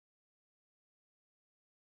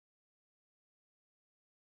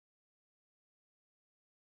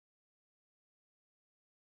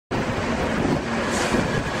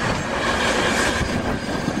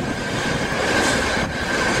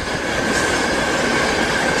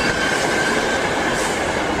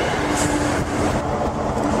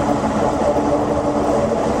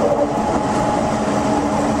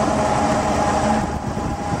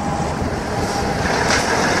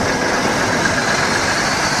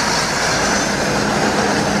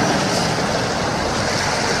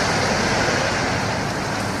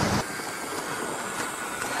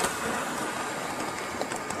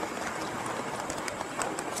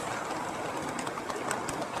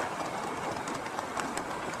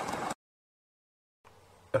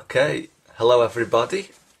Okay, hello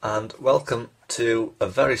everybody and welcome to a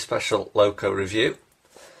very special loco review.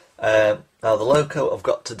 Now the loco I've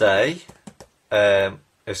got today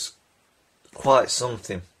is quite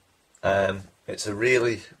something. It's a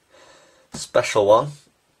really special one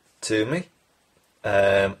to me.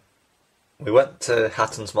 We went to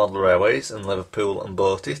Hatton's Model Railways in Liverpool and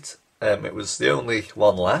bought it. It was the only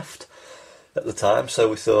one left at the time, so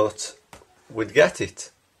we thought we'd get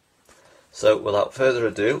it. So without further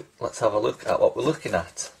ado, let's have a look at what we're looking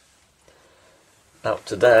at. Now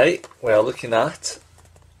today we are looking at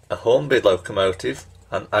a Hornby locomotive,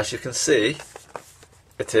 and as you can see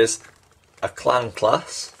it is a Clan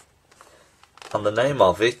class, and the name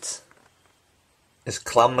of it is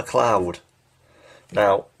Clan Macleod.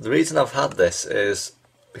 Now the reason I've had this is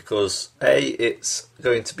because A, it's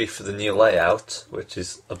going to be for the new layout, which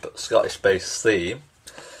is a Scottish based theme,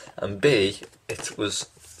 and B,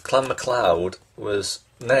 Clan Macleod was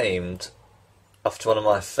named after one of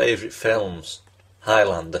my favourite films,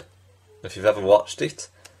 Highlander. If you've ever watched it,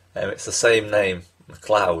 it's the same name,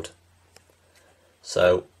 Macleod.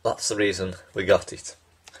 So that's the reason we got it.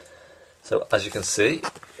 So as you can see,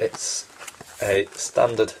 it's a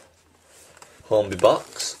standard Hornby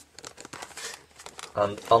box,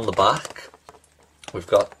 and on the back we've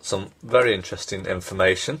got some very interesting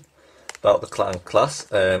information about the Clan class.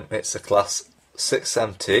 It's a class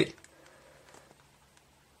 6MT,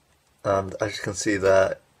 and as you can see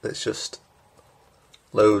there, it's just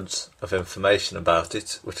loads of information about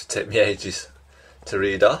it, which would take me ages to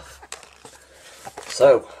read off.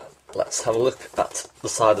 So let's have a look at the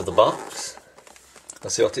side of the box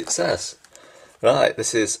and see what it says. Right,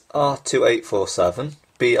 this is R2847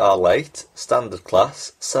 BR late standard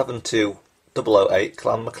class 72008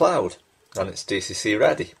 Clan Macleod, and it's DCC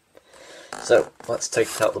ready. So let's take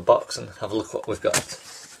it out of the box and have a look what we've got.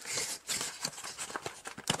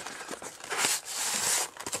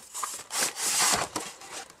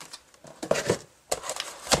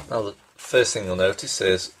 Now the first thing you'll notice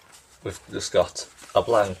is we've just got a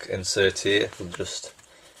blank insert here with just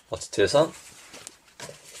what it is on.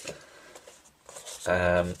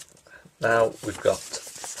 Now we've got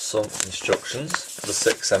some instructions for the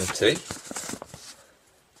 6MT.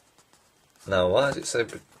 Now why does it say...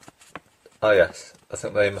 Oh yes, I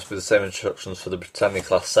think they must be the same instructions for the Britannia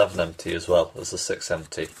Class 7MT as well as the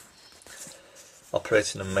 6MT.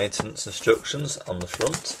 Operating and maintenance instructions on the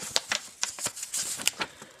front.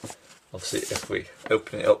 Obviously if we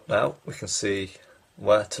open it up now, we can see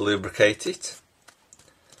where to lubricate it.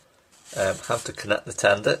 How to connect the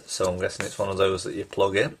tender, so I'm guessing it's one of those that you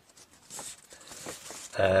plug in.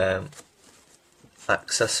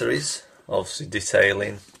 Accessories, obviously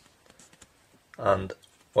detailing, and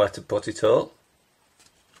where to put it all,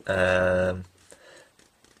 and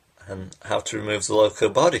how to remove the loco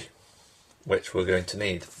body, which we're going to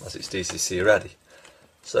need as it's DCC ready.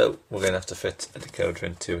 So we're going to have to fit a decoder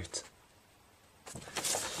into it.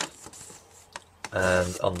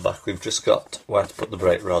 And on the back we've just got where to put the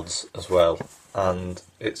brake rods as well, and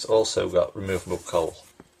it's also got removable coal.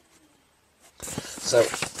 So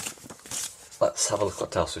let's have a look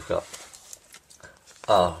what else we've got.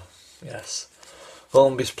 Ah, yes.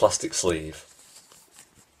 Hornby's plastic sleeve.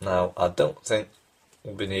 Now I don't think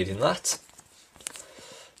we'll be needing that,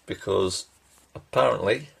 because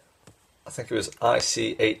apparently, I think it was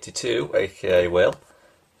IC82 aka Will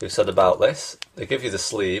who said about this. They give you the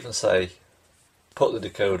sleeve and say put the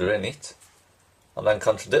decoder in it, and then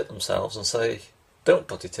contradict themselves and say don't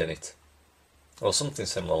put it in it, or something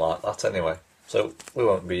similar like that anyway. So we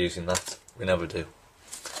won't be using that, we never do.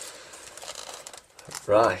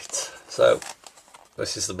 Right, so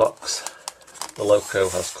this is the box the loco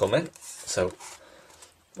has come in, so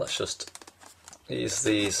let's just ease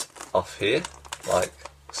these off here like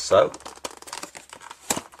so.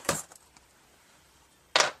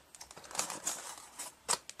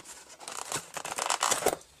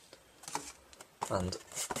 And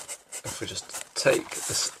if we just take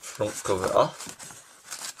this front cover off.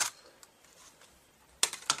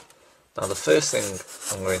 Now the first thing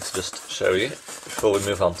I'm going to just show you before we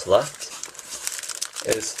move on to that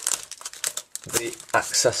is the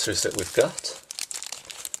accessories that we've got.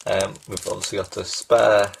 We've obviously got a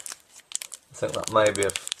spare, I think that may be a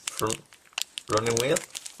front running wheel,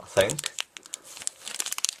 I think.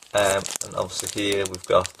 And obviously here we've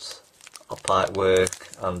got our pipe work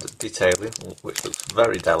and detailing, which looks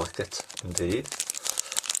very delicate indeed,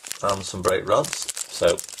 and some brake rods,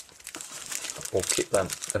 so we'll keep them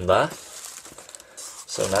in there.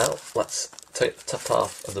 So now let's take the top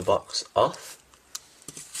half of the box off.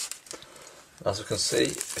 As we can see,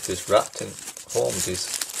 it is wrapped in Hornby's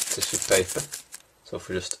tissue paper, So if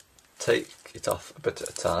we just take it off a bit at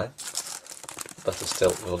a time, better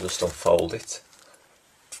still, we'll just unfold it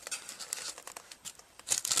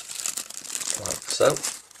like so.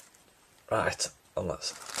 Right, and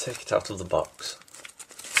let's take it out of the box.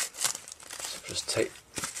 So just take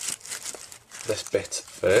this bit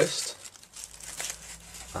first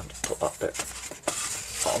and put that bit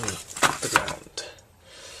on the ground.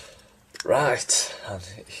 Right, and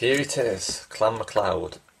here it is, Clan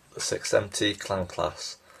Macleod, the 6MT clan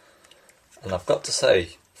class. And I've got to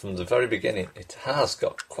say, from the very beginning, it has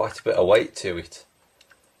got quite a bit of weight to it.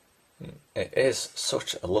 It is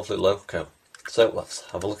such a lovely loco. So let's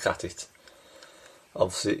have a look at it.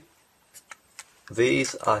 Obviously,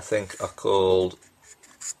 these I think are called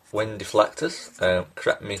wind deflectors.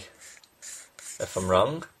 Correct me if I'm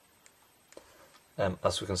wrong.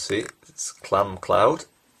 As we can see, it's Clan Macleod.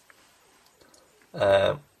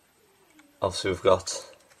 Obviously we've got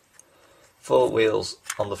 4 wheels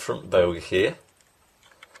on the front bogie here,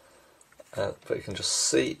 but you can just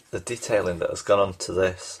see the detailing that has gone onto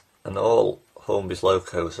this, and all Hornby's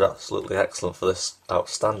locos are absolutely excellent for this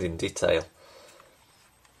outstanding detail.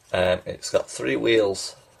 It's got 3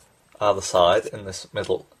 wheels either side in this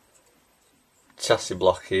middle chassis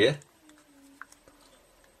block here.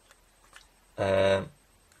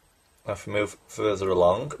 If we move further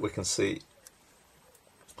along, we can see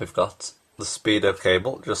we've got the speedo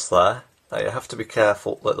cable just there. Now you have to be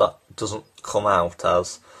careful that that doesn't come out,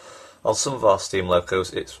 as on some of our steam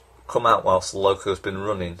locos it's come out whilst the loco's been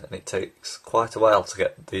running, and it takes quite a while to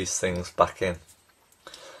get these things back in.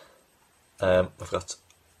 We've got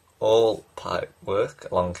all pipe work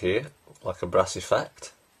along here, like a brass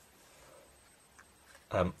effect.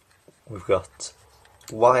 We've got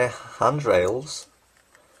wire handrails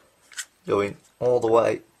going all the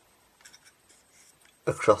way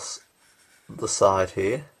across the side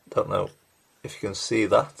here. Don't know if you can see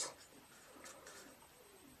that.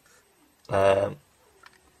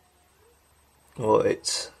 Well,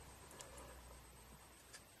 it's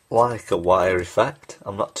like a wire effect.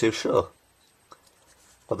 I'm not too sure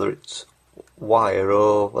whether it's wire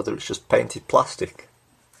or whether it's just painted plastic.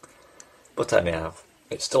 But anyhow,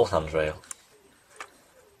 it's still handrail.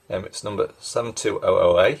 It's number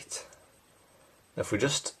 72008. If we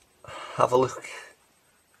just have a look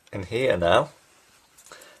in here now,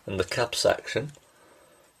 in the cab section,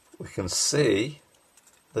 we can see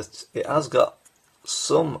that it has got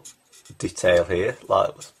some detail here,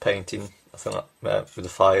 like with painting, I think with the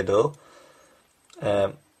fire door.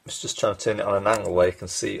 It's just trying to turn it on an angle where you can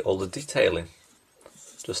see all the detailing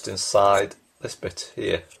just inside this bit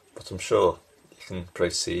here, but I'm sure you can probably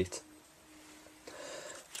see it.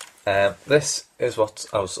 This is what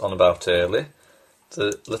I was on about earlier,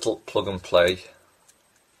 the little plug and play.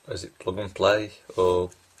 Is it plug and play or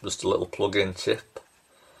just a little plug-in chip?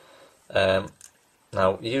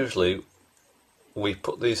 Now usually we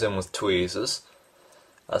put these in with tweezers,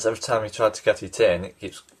 as every time you try to get it in it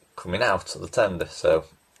keeps coming out of the tender, so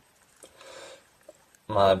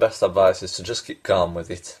my best advice is to just keep calm with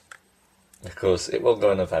it, because it will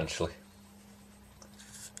go in eventually.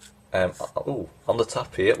 On the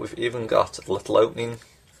top here we've even got a little opening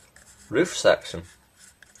roof section.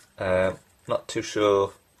 Not too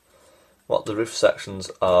sure what the roof sections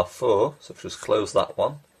are for, so if we just close that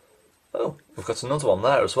one. Oh, we've got another one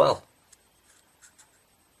there as well.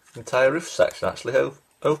 The entire roof section actually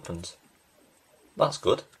opens. That's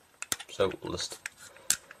good. So we'll just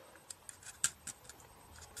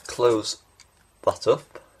close that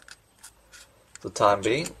up for the time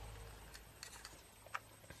being.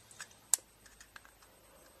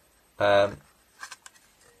 I'm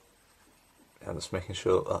just making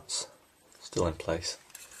sure that's still in place.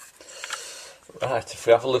 Right, if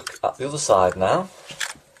we have a look at the other side now,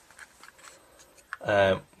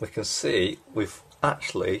 we can see we've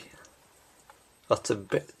actually got a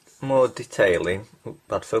bit more detailing,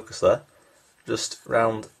 bad focus there, just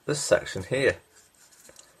round this section here.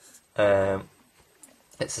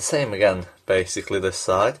 It's the same again, basically this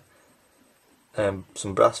side.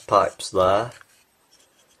 Some brass pipes there.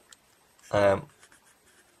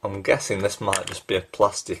 I'm guessing this might just be a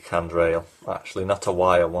plastic handrail, actually not a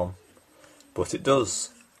wire one, but it does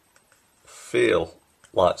feel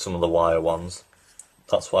like some of the wire ones.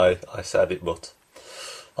 That's why I said it, but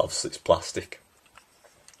obviously it's plastic.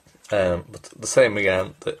 But the same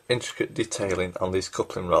again, the intricate detailing on these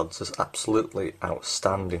coupling rods is absolutely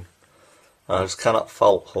outstanding. I just cannot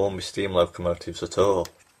fault Hornby steam locomotives at all.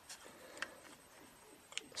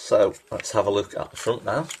 So let's have a look at the front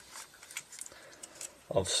now.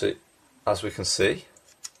 Obviously, as we can see,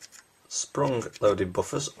 sprung loaded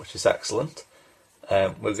buffers, which is excellent.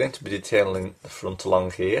 We're going to be detailing the front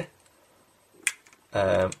along here.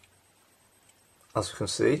 As you can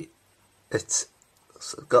see, it's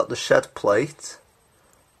got the shed plate.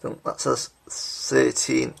 I think that says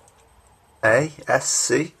 13A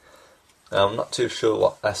SC. I'm not too sure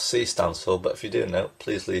what SC stands for, but if you do know,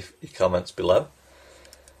 please leave your comments below.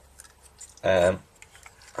 And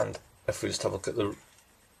if we just have a look at the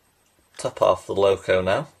top half of the loco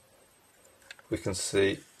now, we can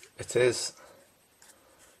see it is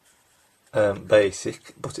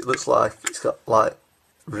basic, but it looks like it's got like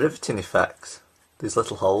riveting effects, these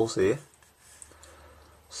little holes here,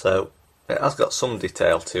 so it has got some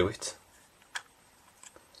detail to it.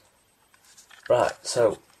 Right,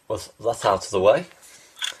 so with that out of the way,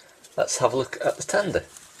 let's have a look at the tender.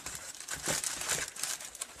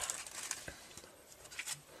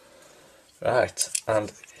 Right,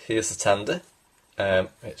 and here's the tender.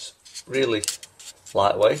 It's really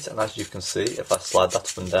lightweight, and as you can see, if I slide that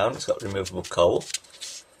up and down, it's got removable coal.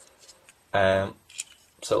 So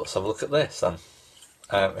let's have a look at this then.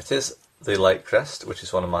 It is the Lake Crest, which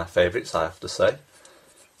is one of my favourites, I have to say,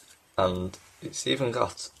 and it's even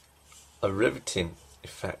got a riveting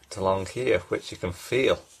effect along here which you can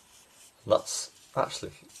feel. That's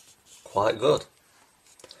actually quite good.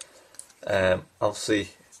 I'll see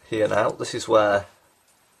here now, this is where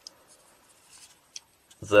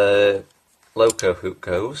the loco hook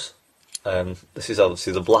goes. This is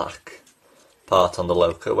obviously the black part on the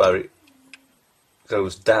loco where it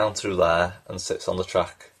goes down through there and sits on the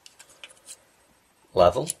track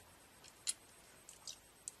level.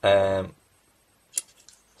 So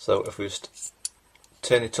if we just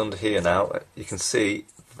turn it under here now, you can see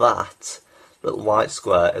that little white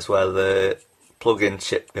square is where the plug-in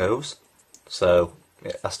chip goes, so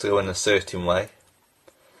it has to go in a certain way.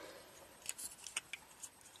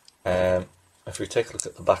 If we take a look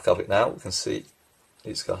at the back of it now, we can see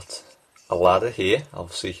it's got a ladder here.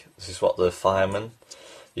 Obviously this is what the firemen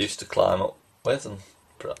used to climb up with and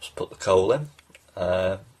perhaps put the coal in,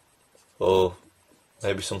 or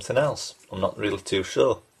maybe something else. I'm not really too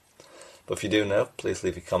sure, but if you do know, please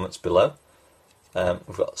leave your comments below.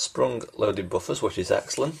 We've got sprung loaded buffers, which is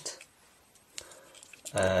excellent.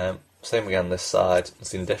 Same again this side,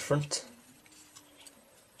 nothing different.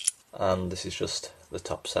 And this is just the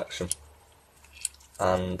top section.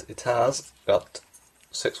 And it has got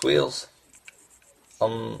 6 wheels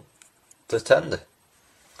on the tender.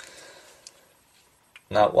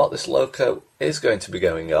 Now what this loco is going to be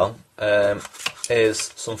going on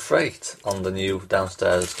is some freight on the new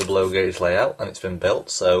downstairs double O gauge layout, and it's been built,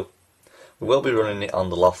 so we will be running it on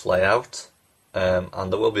the loft layout,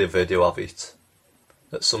 and there will be a video of it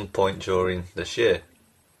at some point during this year.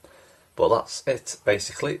 But that's it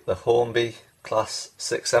basically, the Hornby Class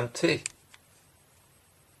 6MT.